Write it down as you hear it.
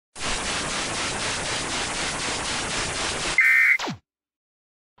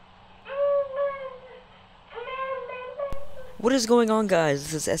What is going on,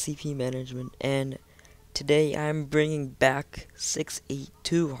 guys? This is SCP Management, and today I'm bringing back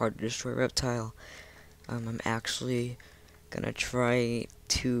 682 Hard to Destroy Reptile. I'm actually gonna try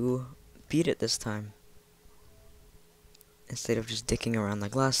to beat it this time, instead of just dicking around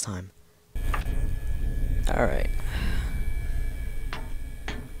like last time. Alright.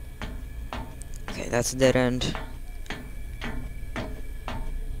 Okay, that's a dead end.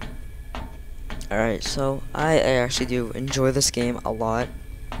 Alright, so I actually do enjoy this game a lot.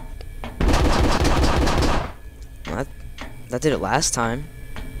 Well, that did it last time.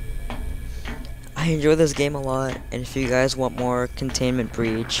 I enjoy this game a lot, and if you guys want more Containment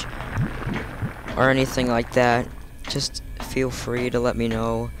Breach or anything like that, just feel free to let me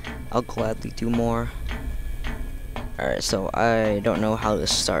know. I'll gladly do more. Alright, so I don't know how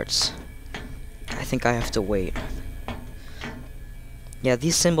this starts. I think I have to wait. Yeah,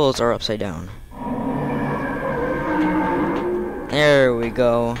 these symbols are upside down. There we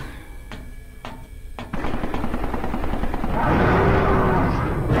go.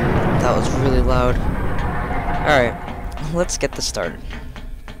 That was really loud. Alright, let's get this started.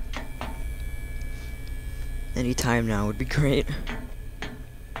 Any time now would be great.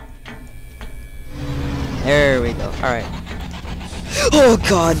 There we go. Alright. Oh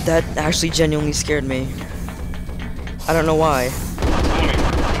god, that actually genuinely scared me. I don't know why.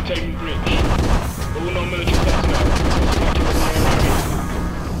 Taking bridge. All non-military personnel.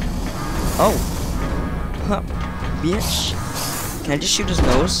 Oh. Huh. Bitch. Can I just shoot his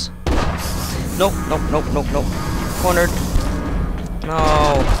nose? Nope, nope, nope, nope, nope. Cornered. No.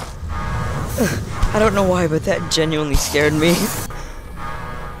 I don't know why, but that genuinely scared me.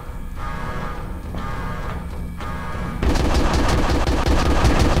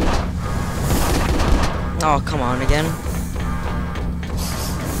 Oh, come on again.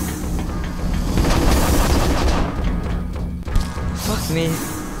 Fuck me.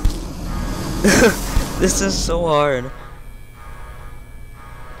 This is so hard.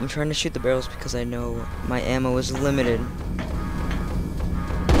 I'm trying to shoot the barrels because I know my ammo is limited.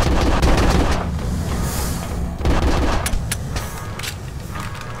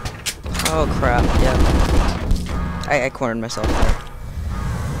 Oh crap, yeah. I cornered myself there.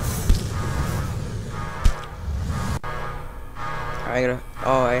 Alright,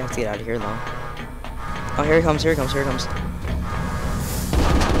 I have to get out of here though. Oh, here he comes, here he comes, here he comes.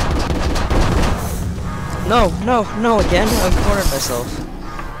 No, no, no, again? I cornered myself.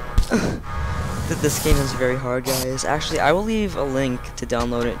 This game is very hard, guys. Actually, I will leave a link to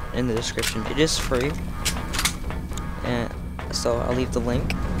download it in the description. It is free. And so I'll leave the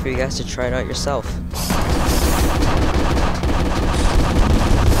link for you guys to try it out yourself.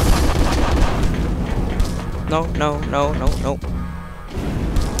 No, no, no, no, no.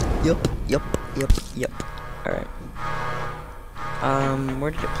 Yup, yup, yup, yup. Alright.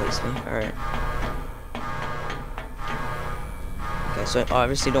 Where did it place me? Alright. Okay, so I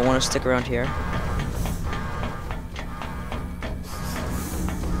obviously don't want to stick around here.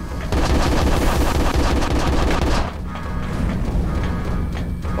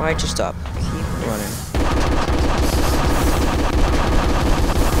 Why'd you stop? Keep running.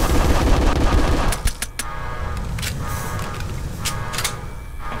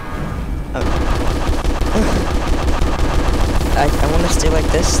 I want to stay like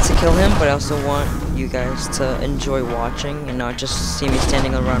this to kill him, but I also want you guys to enjoy watching and not just see me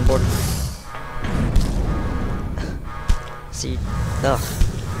standing around bored. See, ugh,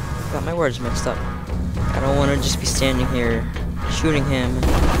 got my words mixed up. I don't want to just be standing here shooting him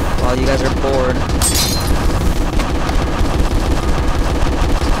while you guys are bored.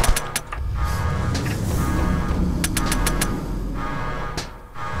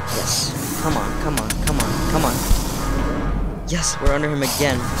 Yes, come on, come on, come on, come on. Yes, we're under him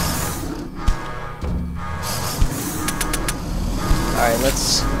again. Alright,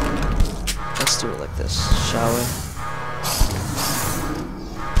 let's do it like this, shall we?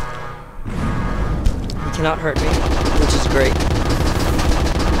 He cannot hurt me, which is great.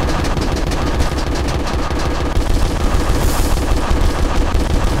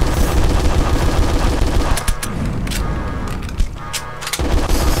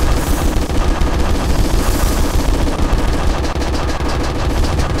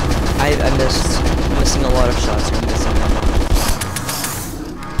 I'm missing a lot of shots. I'm missing them.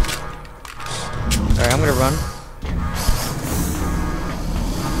 Alright, I'm gonna run.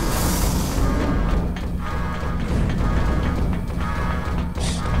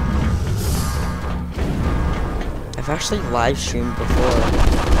 I've actually live streamed before,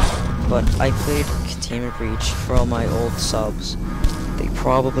 but I played Containment Breach for all my old subs. They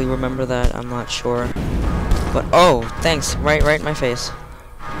probably remember that, I'm not sure. But oh, thanks. Right in my face.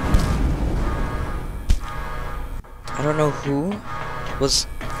 I don't know who was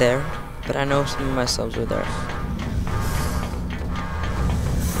there, but I know some of my subs were there.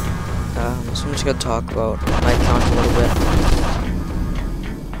 So I'm just gonna talk about my account a little bit.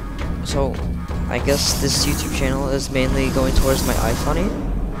 So, I guess this YouTube channel is mainly going towards my iFunny.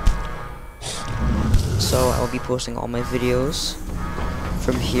 So I'll be posting all my videos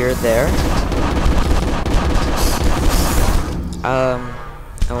from here there.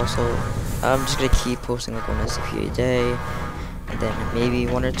 I'm just gonna keep posting like one SCP a day, and then maybe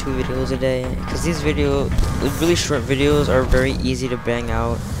 1 or 2 videos a day. Because these really short videos are very easy to bang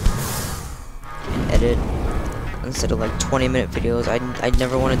out and edit. Instead of like 20-minute videos, I'd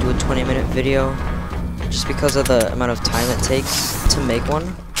never want to do a 20-minute video, just because of the amount of time it takes to make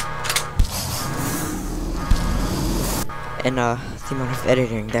one, and the amount of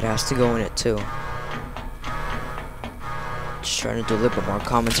editing that has to go in it too. Just trying to do a little bit more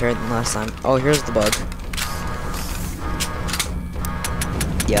commentary than last time. Oh, here's the bug.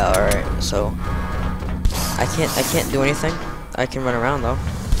 Yeah, alright, so I can't do anything. I can run around though.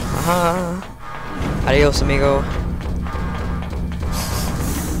 Aha! Adios, amigo.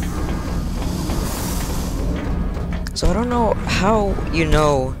 So I don't know how you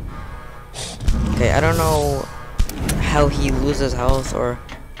know. Okay, I don't know how he loses health, or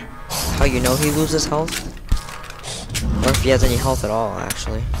how you know he loses health, or if he has any health at all,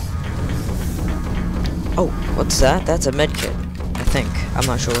 actually. Oh, what's that? That's a med kit, I think. I'm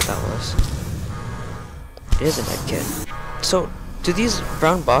not sure what that was. It is a med kit. So, do these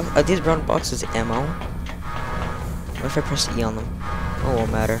brown boxes ammo? What if I press E on them? Oh, it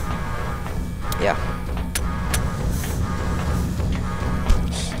won't matter. Yeah.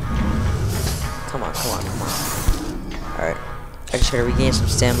 Come on. Alright. I just gotta regain some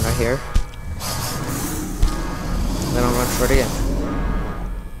stamina here. Then I'll run for it again.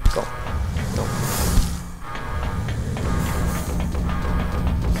 Go. No.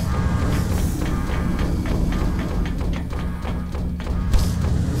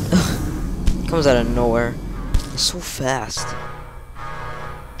 Comes out of nowhere. He's so fast.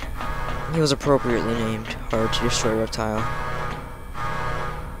 He was appropriately named Hard to Destroy Reptile.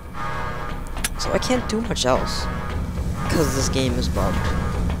 So I can't do much else, because this game is bugged.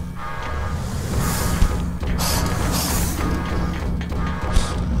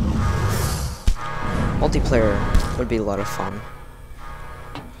 Multiplayer would be a lot of fun.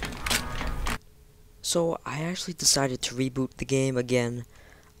 So I actually decided to reboot the game again,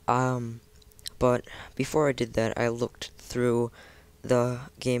 but before I did that, I looked through the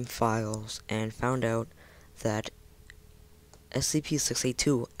game files and found out that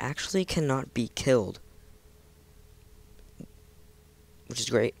SCP-682 actually cannot be killed, which is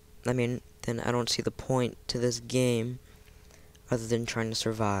great. I mean, then I don't see the point to this game other than trying to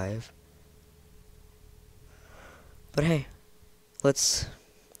survive. But hey, let's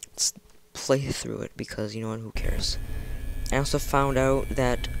play through it, because you know what, who cares. I also found out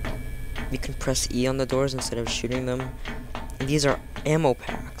that you can press E on the doors instead of shooting them, and these are ammo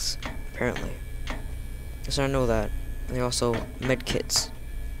packs, apparently. So I know that. And they're also med kits.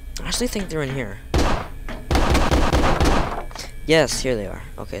 I actually think they're in here. Yes, here they are.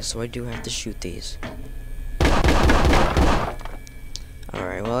 Okay, so I do have to shoot these.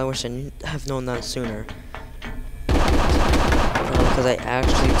 Alright, well, I wish I have known that sooner. Because I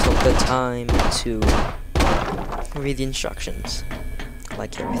actually took the time to read the instructions.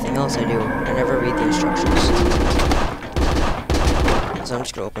 Like everything else I do, I never read the instructions. So I'm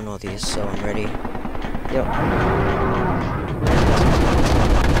just gonna open all these, so I'm ready. Yep.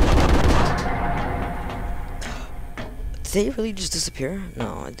 Did they really just disappear?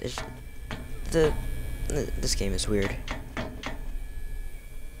 No, this game is weird.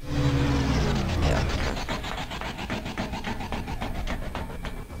 Yeah.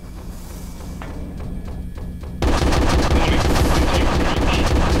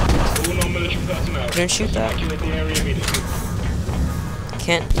 Couldn't shoot that.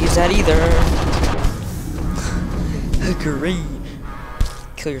 Can't use that either. Great.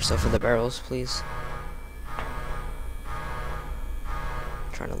 Kill yourself in the barrels, please. I'm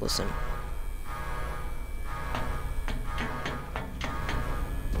trying to listen.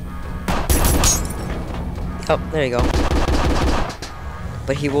 Oh, there you go.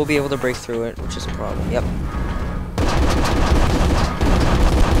 But he will be able to break through it, which is a problem. Yep.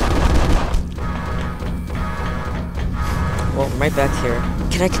 Well, right back here.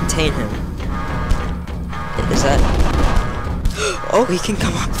 Can I contain him? Is that... Oh, he can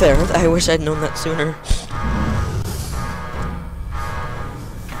come up there. I wish I'd known that sooner.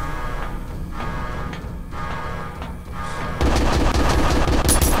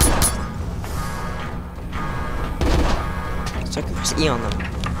 E on them.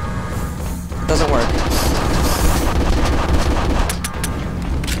 It doesn't work.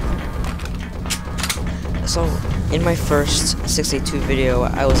 So, in my first 682 video,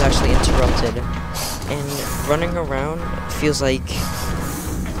 I was actually interrupted, and running around feels like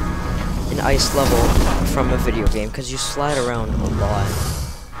an ice level from a video game, because you slide around a lot.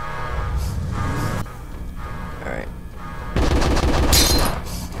 Alright.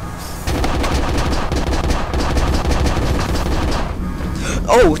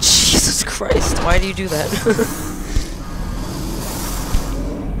 Oh, Jesus Christ, why do you do that?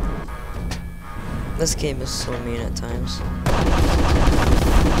 This game is so mean at times.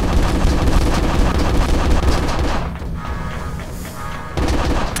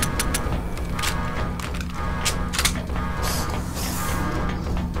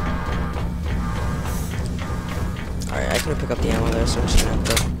 Alright, I can pick up the ammo there, so I'm just gonna have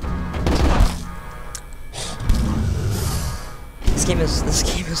to... This game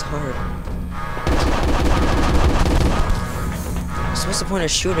is hard. So what's the point of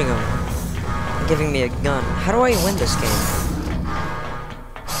shooting him? And giving me a gun. How do I win this game?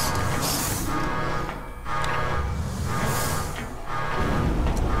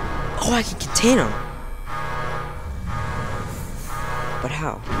 Oh, I can contain him. But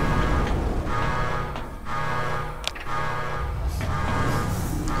how?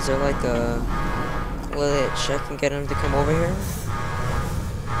 Is there like a glitch I can get him to come over here?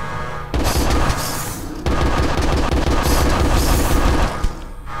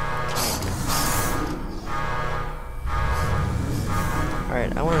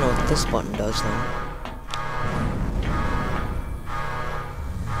 Alright, I want to know what this button does then.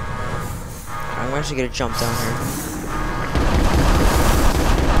 I'm actually gonna jump down here.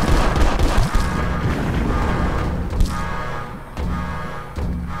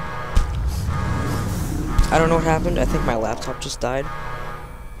 I don't know what happened. I think my laptop just died.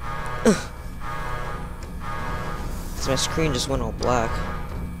 Because my screen just went all black.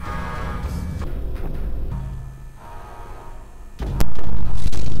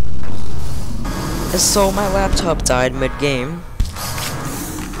 And so my laptop died mid-game.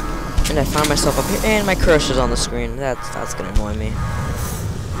 And I found myself up here, and my cursor's on the screen. That's gonna annoy me.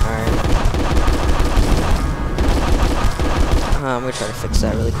 Alright. I'm gonna try to fix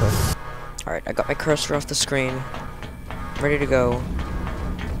that really quick. Alright, I got my cursor off the screen. Ready to go.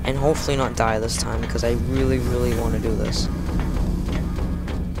 And hopefully not die this time, because I really, really want to do this.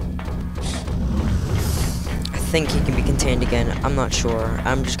 I think he can be contained again. I'm not sure.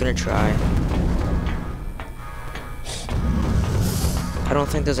 I'm just gonna try. I don't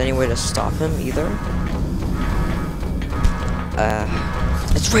think there's any way to stop him either.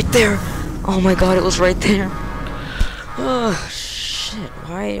 It's right there! Oh my god, it was right there! Oh, shit.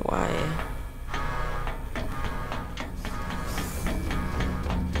 Why?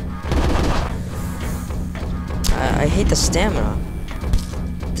 I hate the stamina.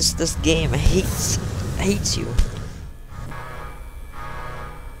 This game hates you.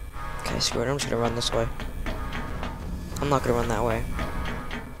 Okay, screw it. I'm just gonna run this way. I'm not gonna run that way.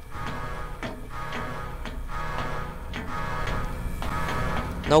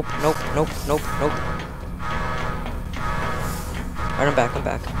 Nope. Alright, I'm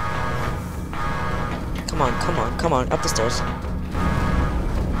back. Come on, up the stairs.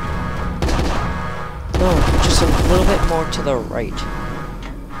 No, just a little bit more to the right.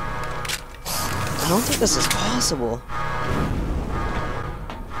 I don't think this is possible.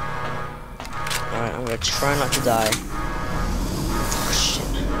 Alright, I'm gonna try not to die. Oh, shit.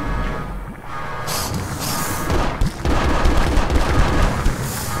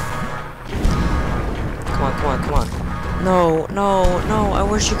 Come on. No, I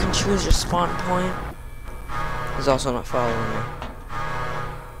wish you can choose your spawn point. He's also not following me.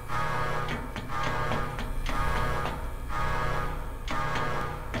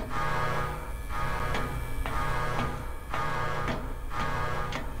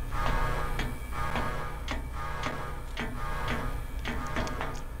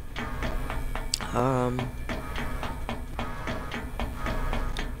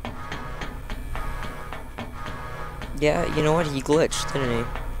 Yeah, you know what? He glitched, didn't he?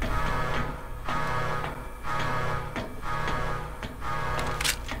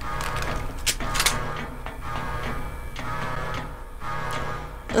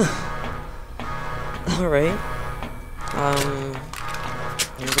 Alright. I'm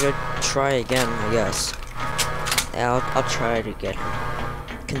gonna try again, I guess. I'll try to get him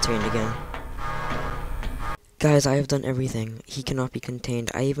contained again. Guys, I have done everything. He cannot be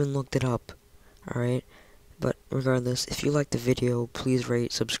contained. I even looked it up. Alright? But regardless, if you liked the video, please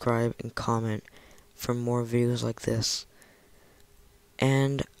rate, subscribe, and comment for more videos like this.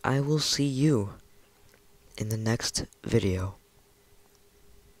 and I will see you in the next video.